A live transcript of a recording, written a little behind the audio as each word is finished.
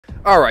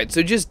Alright,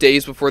 so just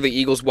days before the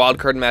Eagles'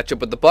 wildcard matchup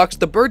with the Bucs,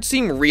 the Birds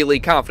seem really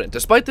confident,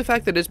 despite the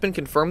fact that it's been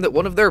confirmed that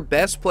one of their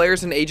best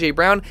players in A.J.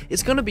 Brown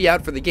is going to be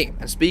out for the game.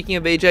 And speaking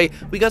of A.J.,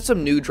 we got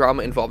some new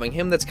drama involving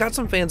him that's got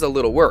some fans a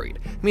little worried.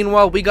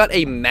 Meanwhile, we got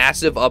a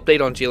massive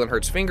update on Jalen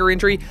Hurts' finger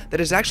injury that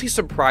is actually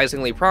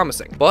surprisingly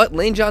promising. But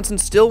Lane Johnson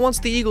still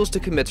wants the Eagles to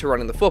commit to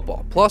running the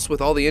football. Plus,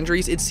 with all the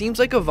injuries, it seems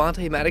like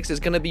Avonte Maddox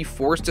is going to be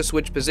forced to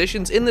switch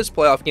positions in this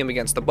playoff game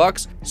against the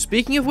Bucs.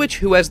 Speaking of which,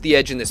 who has the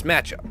edge in this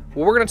matchup?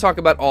 Well, we're going to talk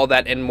about all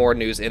that and more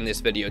news in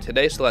this video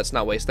today, so let's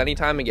not waste any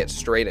time and get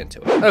straight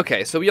into it.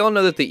 Okay, so we all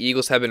know that the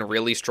Eagles have been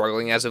really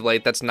struggling as of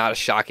late. That's not a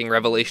shocking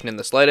revelation in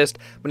the slightest,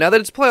 but now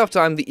that it's playoff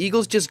time, the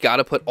Eagles just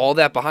gotta put all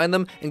that behind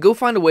them and go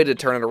find a way to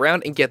turn it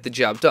around and get the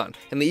job done.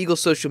 And the Eagles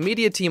social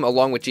media team,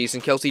 along with Jason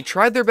Kelce,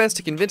 tried their best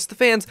to convince the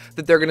fans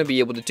that they're gonna be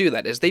able to do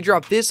that, as they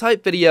dropped this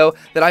hype video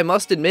that I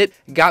must admit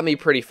got me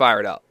pretty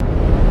fired up.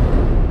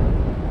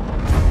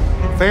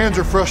 Fans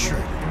are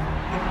frustrated.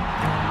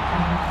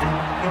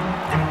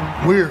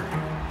 We're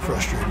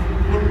frustrated.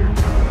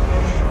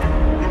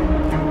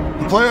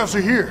 The playoffs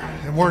are here,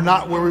 and we're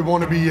not where we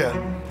want to be yet.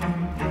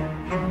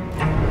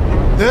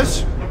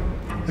 This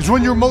is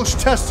when you're most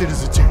tested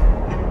as a team.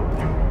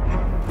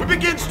 We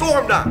begin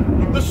storm now.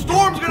 The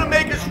storm's gonna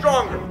make us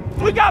stronger.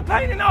 We got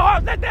pain in our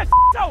hearts. Let that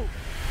go.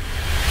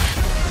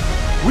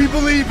 We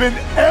believe in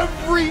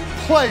every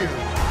player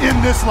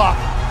in this locker.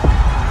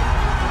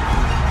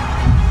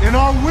 In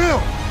our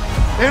will,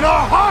 in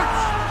our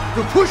hearts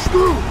to push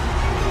through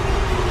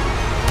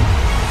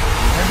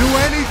and do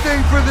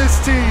anything for this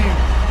team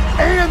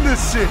and this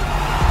city.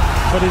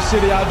 For this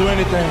city, I'll do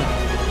anything.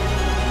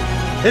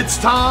 It's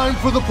time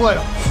for the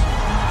playoffs.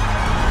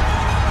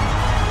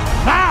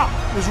 Now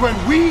is when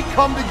we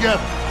come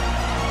together.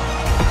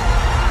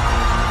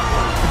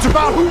 It's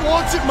about who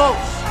wants it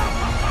most.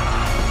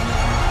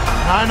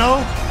 And I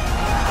know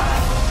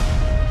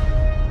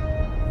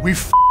we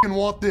f***ing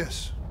want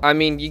this. I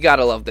mean, you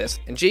gotta love this.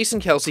 And Jason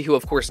Kelce, who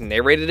of course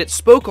narrated it,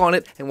 spoke on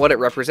it and what it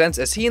represents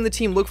as he and the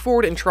team look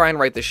forward and try and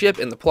right the ship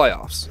in the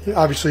playoffs.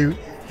 Obviously,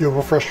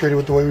 we're frustrated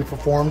with the way we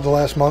performed the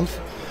last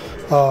month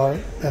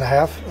and a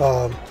half.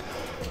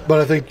 But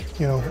I think,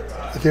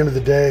 at the end of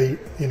the day,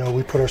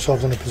 we put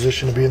ourselves in a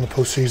position to be in the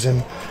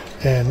postseason,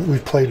 and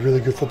we've played really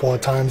good football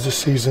at times this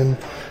season.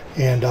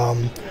 And,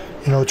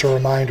 it's a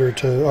reminder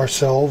to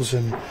ourselves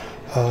and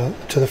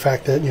to the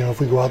fact that,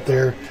 if we go out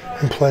there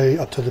and play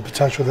up to the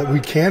potential that we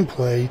can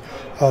play,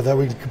 that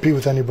we can compete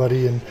with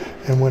anybody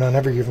and win on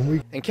every given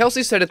week. And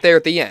Kelce said it there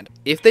at the end.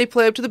 If they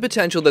play up to the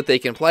potential that they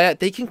can play at,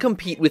 they can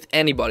compete with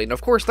anybody. And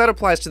of course, that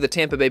applies to the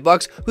Tampa Bay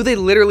Bucs, who they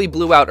literally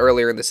blew out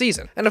earlier in the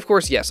season. And of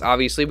course, yes,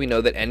 obviously we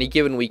know that any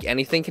given week,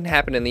 anything can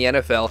happen in the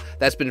NFL.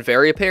 That's been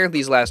very apparent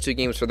these last two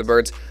games for the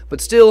Birds. But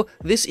still,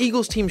 this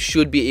Eagles team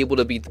should be able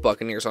to beat the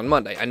Buccaneers on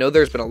Monday. I know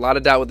there's been a lot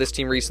of doubt with this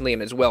team recently,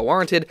 and it's well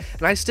warranted,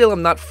 and I still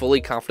am not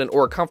fully confident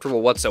or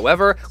comfortable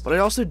whatsoever, but I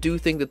also do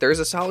think that there's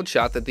a solid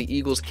shot that the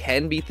Eagles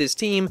can beat this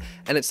team,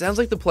 and it sounds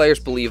like the players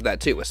believe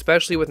that too,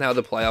 especially with now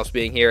the playoffs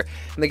being here,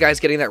 and the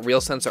guys getting that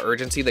real sense of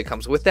urgency that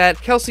comes with that.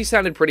 Kelce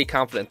sounded pretty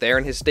confident there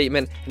in his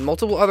statement, and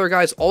multiple other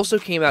guys also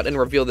came out and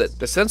revealed that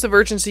the sense of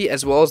urgency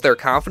as well as their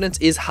confidence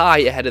is high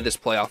ahead of this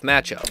playoff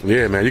matchup.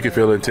 Yeah, man, you can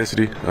feel the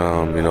intensity.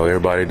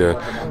 Everybody,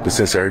 the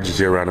sense of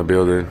urgency around the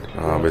building,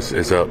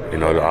 it's up.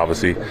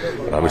 Obviously,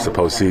 it's the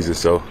postseason,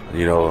 so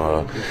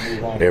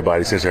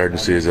everybody's sense of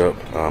urgency is up.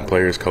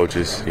 Players,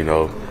 coaches,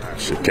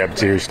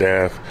 cafeteria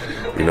staff,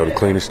 the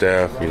cleaning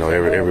staff,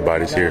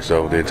 everybody's here.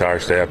 So the entire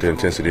staff, the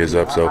intensity is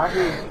up. So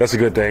that's a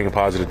good thing, a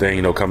positive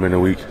thing, coming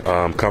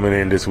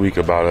in this week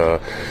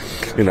about,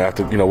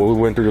 after, what we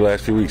went through the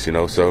last few weeks,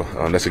 so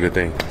that's a good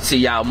thing. See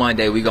y'all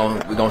Monday. We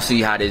gonna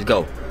see how this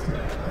go.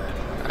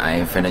 I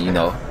ain't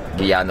finna,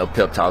 give y'all no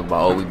pep talk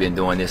about, we've been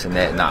doing this and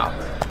that. Nah,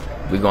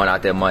 we going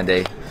out there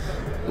Monday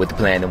with the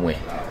plan to win,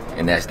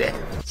 and that's that.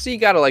 So you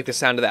gotta like the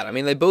sound of that. I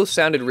mean, they both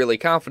sounded really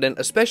confident,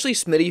 especially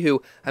Smitty,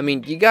 who,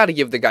 you gotta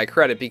give the guy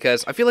credit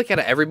because I feel like out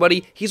of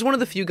everybody, he's one of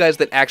the few guys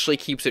that actually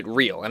keeps it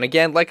real. And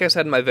again, like I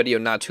said in my video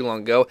not too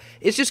long ago,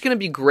 it's just gonna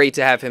be great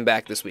to have him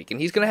back this week.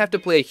 And he's gonna have to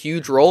play a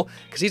huge role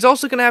because he's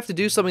also gonna have to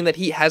do something that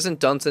he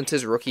hasn't done since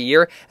his rookie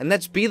year, and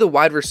that's be the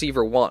wide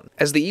receiver one.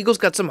 As the Eagles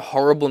got some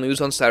horrible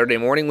news on Saturday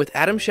morning with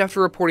Adam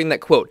Schefter reporting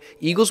that, quote,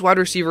 Eagles wide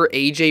receiver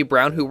A.J.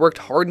 Brown, who worked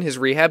hard in his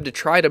rehab to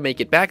try to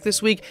make it back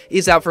this week,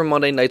 is out for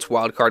Monday night's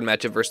wildcard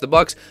matchup versus the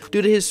Bucs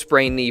due to his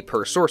sprained knee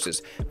per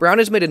sources. Brown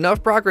has made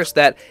enough progress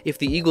that, if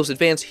the Eagles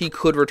advance, he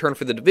could return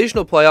for the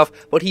divisional playoff,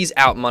 but he's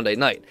out Monday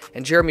night.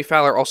 And Jeremy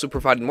Fowler also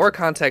provided more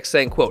context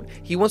saying, quote,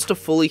 he wants to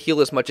fully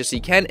heal as much as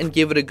he can and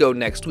give it a go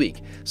next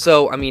week.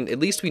 So, at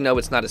least we know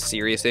it's not a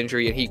serious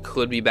injury and he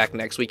could be back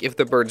next week if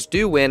the Birds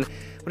do win,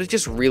 but it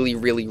just really,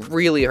 really,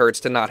 really hurts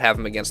to not have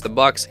him against the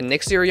Bucs. And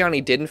Nick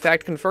Sirianni did in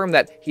fact confirm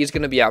that he's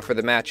going to be out for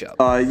the matchup.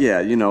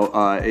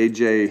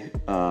 AJ,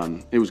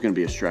 it was going to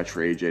be a stretch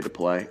for AJ to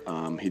play.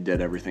 He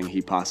did everything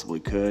he possibly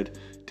could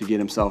to get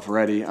himself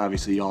ready.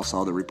 Obviously, y'all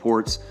saw the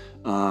reports.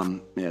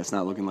 It's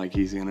not looking like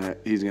he's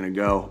gonna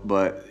go,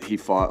 but he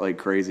fought like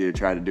crazy to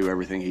try to do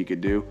everything he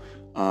could do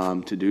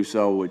to do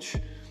so, which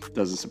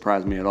Doesn't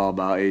surprise me at all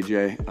about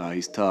AJ.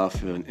 He's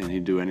tough and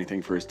he'd do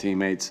anything for his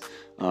teammates.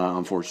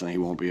 Unfortunately, he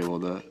won't be able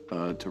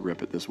to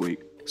rip it this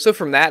week. So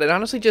from that, it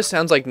honestly just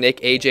sounds like Nick,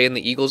 AJ, and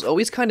the Eagles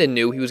always kind of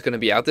knew he was going to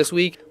be out this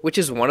week, which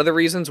is one of the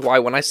reasons why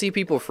when I see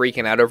people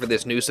freaking out over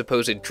this new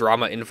supposed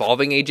drama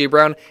involving AJ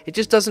Brown, it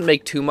just doesn't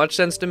make too much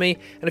sense to me.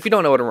 And if you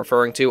don't know what I'm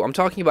referring to, I'm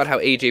talking about how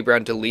AJ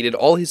Brown deleted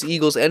all his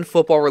Eagles and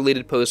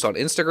football-related posts on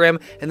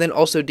Instagram, and then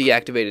also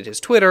deactivated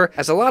his Twitter,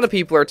 as a lot of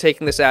people are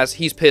taking this as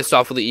he's pissed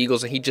off with the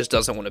Eagles and he just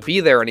doesn't want to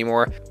be there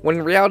anymore, when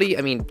in reality,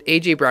 I mean,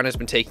 AJ Brown has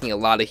been taking a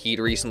lot of heat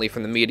recently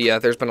from the media.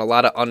 There's been a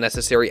lot of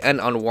unnecessary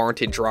and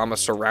unwarranted drama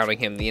surrounding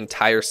him the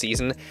entire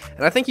season,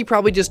 and I think he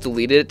probably just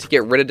deleted it to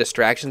get rid of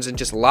distractions and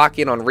just lock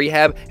in on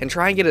rehab and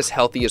try and get as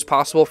healthy as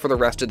possible for the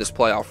rest of this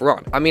playoff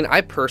run. I mean,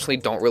 I personally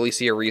don't really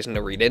see a reason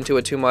to read into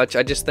it too much.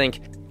 I just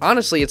think,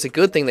 honestly, it's a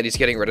good thing that he's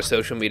getting rid of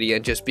social media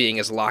and just being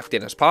as locked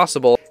in as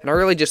possible, and I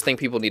really just think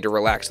people need to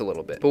relax a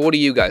little bit. But what do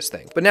you guys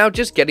think? But now,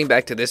 just getting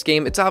back to this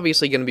game, it's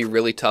obviously going to be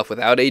really tough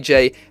without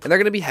AJ, and they're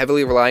going to be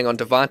heavily relying on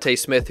DeVonta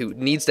Smith, who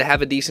needs to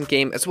have a decent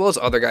game, as well as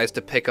other guys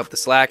to pick up the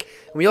slack.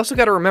 And we also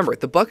got to remember,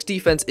 the Bucs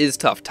defense is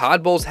tough.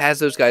 Todd Bowles has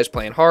those guys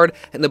playing hard,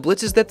 and the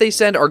blitzes that they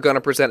send are going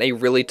to present a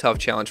really tough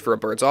challenge for a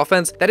Birds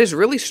offense that has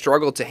really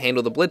struggled to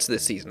handle the blitz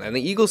this season, and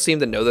the Eagles seem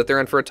to know that they're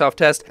in for a tough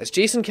test, as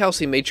Jason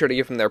Kelce made sure to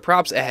give them their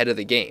props ahead of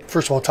the game.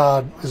 First of all,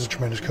 Todd is a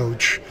tremendous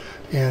coach,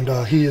 and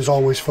he is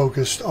always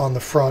focused on the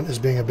front as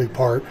being a big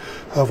part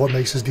of what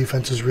makes his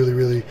defenses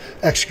really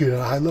execute at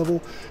a high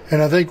level.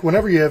 And I think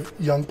whenever you have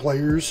young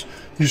players,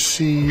 you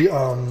see,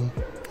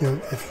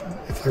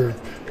 if they're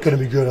going to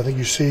be good, I think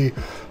you see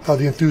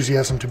the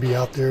enthusiasm to be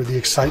out there, the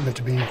excitement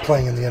to be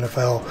playing in the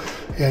NFL,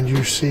 and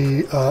you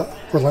see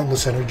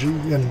relentless energy.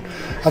 And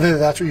I think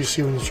that's what you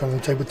see when you're trying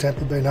to take with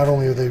Tampa Bay. Not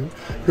only are they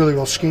really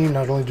well schemed,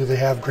 not only do they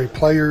have great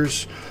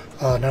players,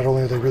 not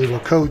only are they really well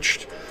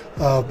coached,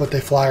 but they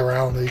fly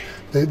around.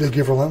 They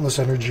give relentless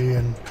energy,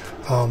 and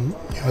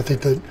I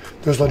think that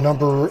there's a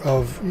number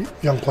of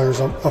young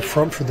players up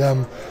front for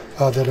them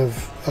that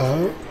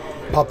have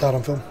popped out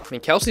on film. I mean,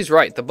 Kelce's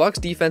right. The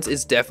Bucs defense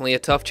is definitely a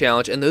tough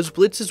challenge, and those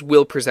blitzes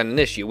will present an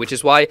issue, which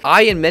is why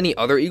I and many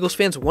other Eagles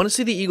fans want to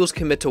see the Eagles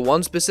commit to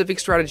one specific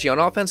strategy on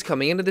offense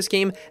coming into this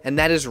game, and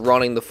that is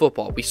running the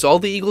football. We saw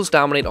the Eagles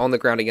dominate on the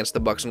ground against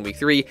the Bucs in Week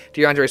 3.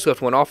 DeAndre Swift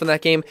went off in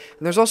that game,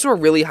 and there's also a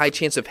really high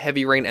chance of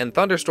heavy rain and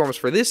thunderstorms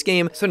for this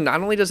game, so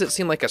not only does it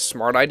seem like a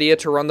smart idea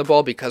to run the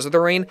ball because of the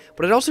rain,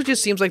 but it also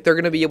just seems like they're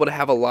going to be able to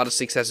have a lot of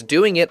success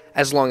doing it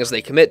as long as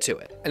they commit to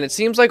it. And it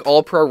seems like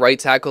All-Pro right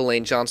tackle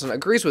Lane Johnson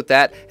agrees with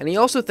that, and he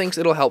also thinks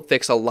it'll help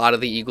fix a lot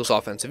of the Eagles'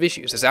 offensive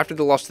issues, as after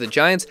the loss to the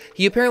Giants,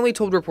 he apparently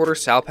told reporter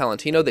Sal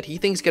Palantino that he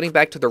thinks getting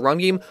back to the run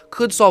game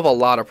could solve a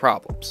lot of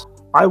problems.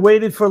 I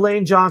waited for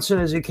Lane Johnson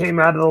as he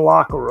came out of the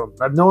locker room.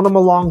 I've known him a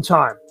long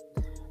time.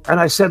 And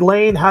I said,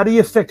 Lane, how do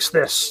you fix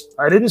this?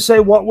 I didn't say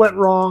what went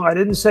wrong. I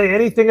didn't say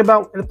anything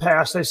about the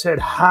past. I said,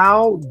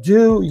 how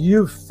do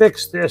you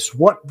fix this?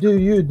 What do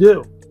you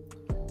do?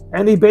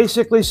 And he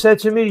basically said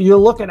to me, you're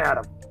looking at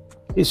him.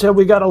 He said,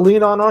 we got to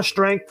lean on our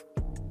strength.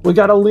 We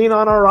got to lean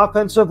on our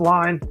offensive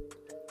line.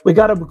 We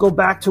got to go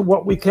back to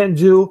what we can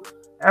do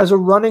as a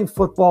running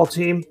football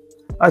team,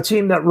 a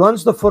team that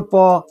runs the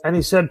football, and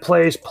he said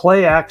plays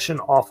play action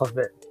off of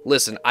it.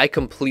 Listen, I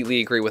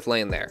completely agree with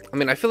Lane there. I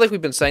mean, I feel like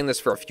we've been saying this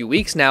for a few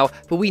weeks now,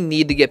 but we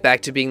need to get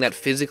back to being that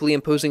physically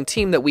imposing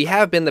team that we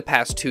have been the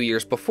past 2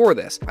 years before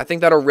this. I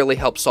think that'll really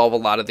help solve a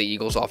lot of the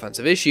Eagles'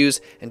 offensive issues,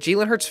 and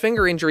Jalen Hurts'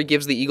 finger injury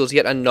gives the Eagles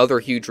yet another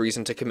huge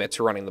reason to commit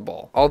to running the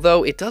ball.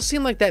 Although, it does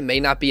seem like that may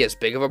not be as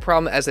big of a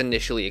problem as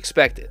initially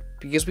expected,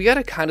 because we got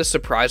a kind of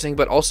surprising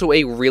but also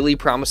a really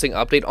promising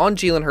update on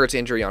Jalen Hurts'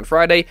 injury on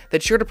Friday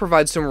that's sure to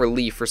provide some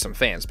relief for some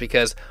fans,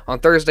 because on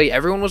Thursday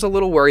everyone was a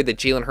little worried that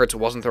Jalen Hurts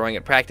wasn't throwing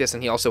at practice,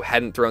 and he also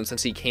hadn't thrown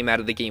since he came out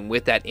of the game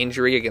with that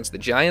injury against the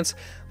Giants,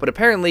 but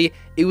apparently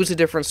it was a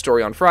different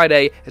story on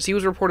Friday, as he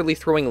was reportedly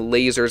throwing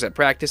lasers at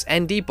practice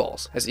and deep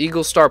balls. As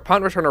Eagles star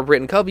punt returner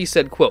Britton Covey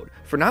said, quote,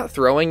 "For not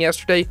throwing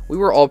yesterday, we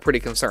were all pretty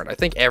concerned. I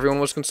think everyone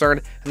was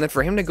concerned, and then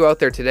for him to go out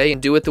there today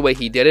and do it the way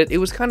he did it, it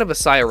was kind of a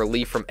sigh of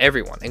relief from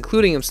everyone,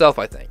 including himself,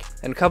 I think."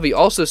 And Covey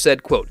also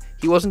said, quote,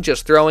 "He wasn't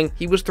just throwing,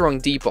 he was throwing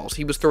deep balls,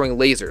 he was throwing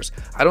lasers.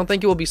 I don't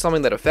think it will be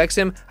something that affects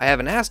him, I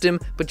haven't asked him,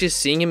 but just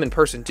seeing him in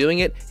person doing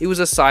it, it was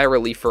a sigh of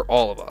relief for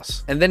all of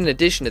us." And then in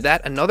addition to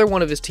that, another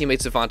one of his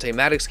teammates, Avonte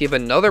Maddox, gave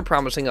another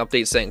promising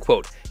update saying,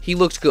 quote, "He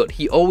looks good.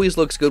 He always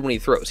looks good when he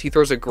throws. He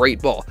throws a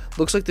great ball.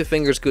 Looks like the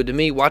finger's good to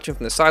me. Watching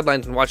from the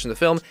sidelines and watching the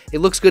film, it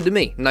looks good to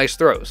me. Nice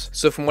throws."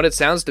 So from what it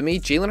sounds to me,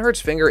 Jalen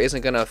Hurts' finger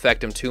isn't going to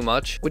affect him too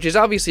much, which is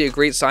obviously a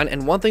great sign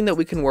and one thing that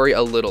we can worry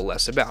a little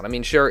less about. I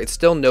mean, sure, it's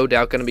still no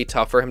doubt going to be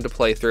tough for him to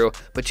play through,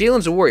 but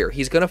Jalen's a warrior.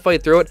 He's going to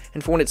fight through it,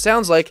 and for what it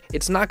sounds like,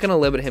 it's not going to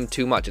limit him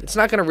too much. It's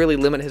not going to really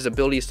limit his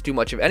abilities to do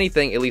much of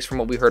anything, at least from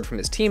what we heard from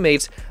his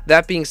teammates.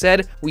 That being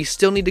said, we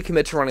still need to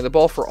commit to running the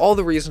ball for all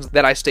the reasons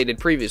that I stated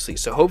previously,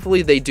 so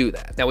hopefully they do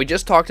that. Now, we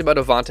just talked about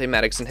Avonte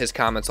Maddox and his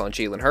comments on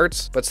Jalen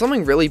Hurts, but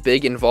something really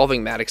big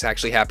involving Maddox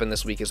actually happened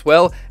this week as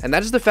well, and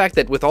that is the fact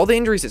that with all the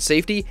injuries at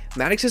safety,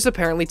 Maddox has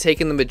apparently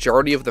taken the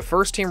majority of the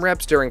first team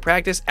reps during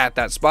practice at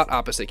that spot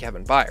opposite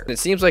Kevin Byard. And it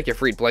seems like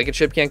if Reed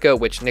Blankenship can't go,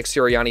 which Nick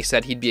Sirianni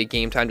said he'd be a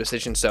game time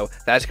decision, so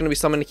that's going to be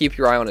something to keep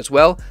your eye on as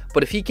well.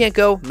 But if he can't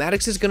go,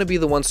 Maddox is going to be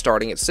the one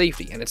starting at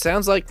safety, and it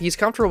sounds like he's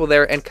comfortable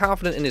there and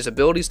confident in his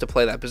abilities to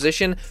play that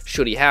position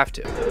should he have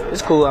to.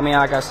 It's cool. I mean,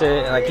 like I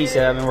said, like he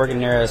said, I've been working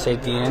there at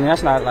safety, and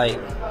that's not like,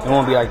 it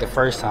won't be like the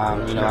first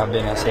time, you know, I've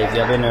been at safety.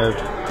 I've been there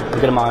a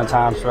good amount of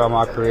times throughout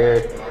my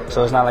career,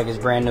 so it's not like it's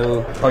brand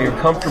new. Oh, you're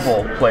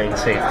comfortable playing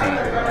safety.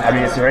 I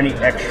mean, is there any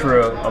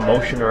extra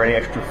emotion or any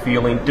extra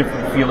feeling,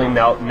 different feeling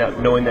now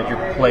knowing that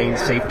you're playing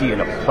safety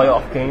in a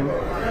playoff game?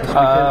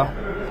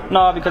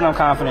 No, because I'm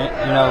confident.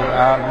 You know,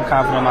 I'm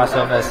confident in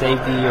myself at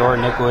safety or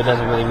nickel. It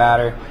doesn't really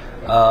matter.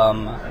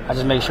 I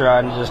just make sure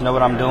I just know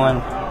what I'm doing.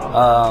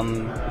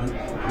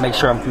 Make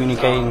sure I'm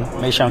communicating.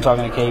 Make sure I'm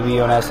talking to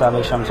KB on that side.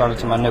 Make sure I'm talking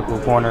to my nickel,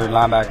 corner,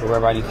 linebacker,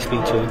 whoever I need to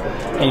speak to.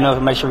 And, you know,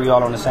 make sure we're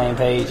all on the same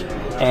page.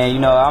 And, you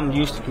know, I'm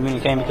used to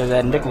communicating because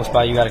at nickel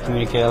spot you got to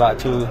communicate a lot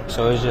too.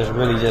 So it's just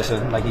really just,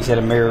 like you said,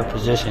 a mirror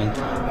position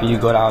when you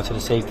go down to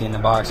the safety in the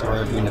box or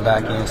if you're in the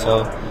back end.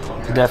 So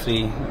it's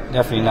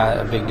definitely not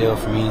a big deal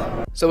for me.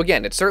 So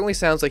again, it certainly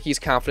sounds like he's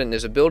confident in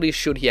his abilities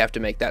should he have to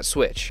make that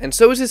switch. And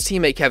so is his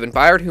teammate Kevin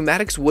Byard, who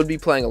Maddox would be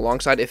playing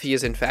alongside if he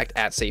is in fact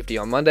at safety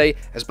on Monday,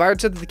 as Byard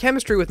said that the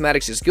chemistry with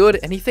Maddox is good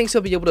and he thinks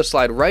he'll be able to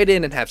slide right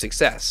in and have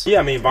success. Yeah,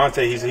 I mean,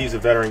 Avonte, he's a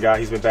veteran guy.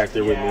 He's been back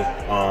there with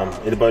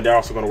me. But they're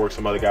also going to work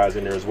some other guys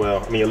in there as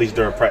well. I mean, at least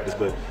during practice,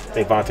 but I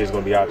think Avonte's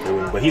going to be out there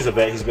with me. But he's a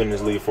vet. He's been in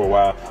this league for a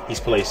while. He's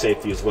played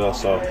safety as well.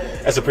 So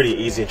that's a pretty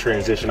easy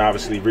transition.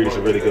 Obviously, Reed is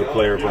a really good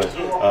player, but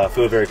I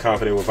feel very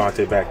confident with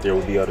Avonte back there.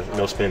 We'll be able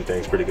to spin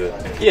things pretty good.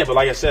 Yeah, but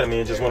like I said, I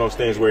mean, it's just one of those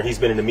things where he's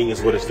been in the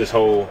meetings with us this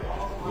whole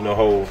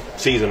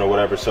season or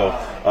whatever. So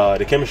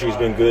the chemistry's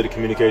been good. The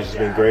communication's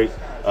been great.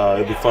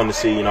 It'll be fun to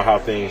see, how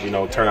things,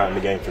 turn out in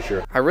the game for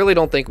sure. I really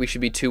don't think we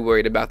should be too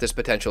worried about this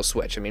potential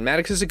switch. I mean,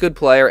 Maddox is a good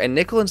player, and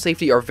nickel and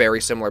safety are very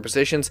similar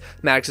positions.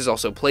 Maddox has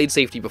also played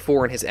safety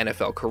before in his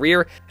NFL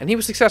career, and he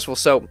was successful,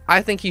 so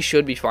I think he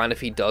should be fine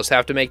if he does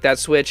have to make that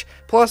switch.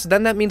 Plus,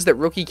 then that means that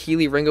rookie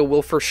Keely Ringo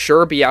will for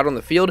sure be out on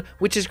the field,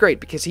 which is great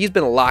because he's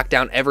been locked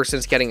down ever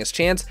since getting his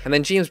chance, and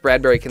then James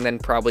Bradbury can then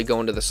probably go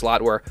into the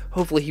slot where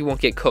hopefully he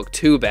won't get cooked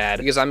too bad,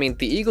 because, I mean,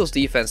 the Eagles'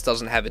 defense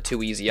doesn't have it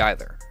too easy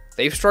either.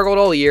 They've struggled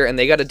all year, and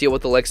they got to deal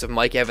with the likes of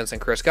Mike Evans and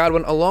Chris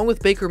Godwin, along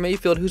with Baker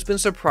Mayfield, who's been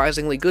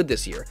surprisingly good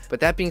this year. But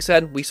that being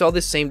said, we saw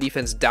this same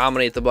defense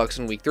dominate the Bucs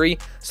in Week 3,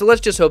 so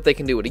let's just hope they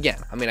can do it again.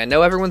 I mean, I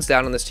know everyone's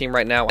down on this team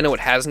right now. I know it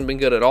hasn't been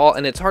good at all,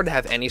 and it's hard to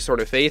have any sort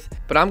of faith,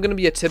 but I'm going to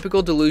be a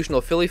typical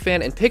delusional Philly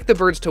fan and pick the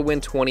Birds to win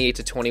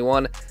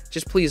 28-21.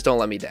 Just please don't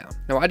let me down.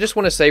 Now, I just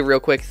want to say real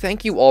quick,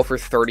 thank you all for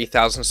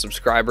 30,000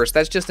 subscribers.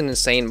 That's just an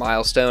insane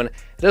milestone.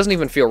 It doesn't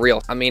even feel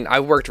real. I mean,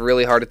 I've worked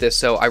really hard at this,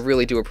 so I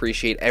really do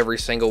appreciate every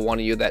single one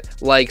of you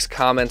that likes,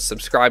 comments,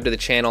 subscribe to the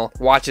channel,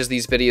 watches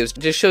these videos,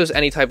 just shows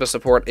any type of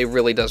support. It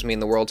really does mean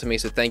the world to me,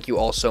 so thank you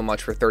all so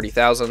much for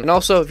 30,000. And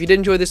also, if you did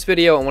enjoy this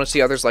video and want to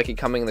see others like it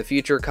coming in the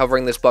future,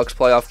 covering this Bucs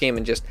playoff game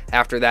and just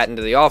after that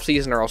into the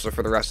offseason or also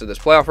for the rest of this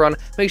playoff run,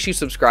 make sure you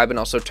subscribe and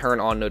also turn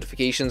on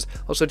notifications.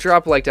 Also,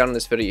 drop a like down on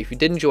this video if you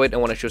did enjoy it and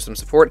want to show some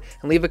support,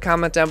 and leave a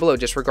comment down below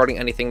just regarding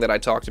anything that I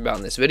talked about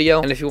in this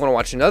video. And if you want to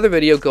watch another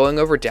video going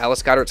over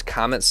Dallas Goedert's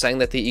comments saying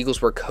that the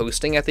Eagles were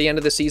coasting at the end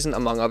of the season,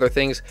 among other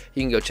things,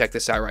 you can go check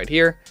this out right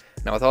here.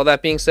 Now, with all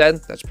that being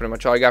said, that's pretty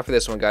much all I got for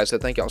this one, guys, so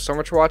thank you all so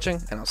much for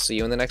watching, and I'll see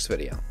you in the next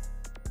video.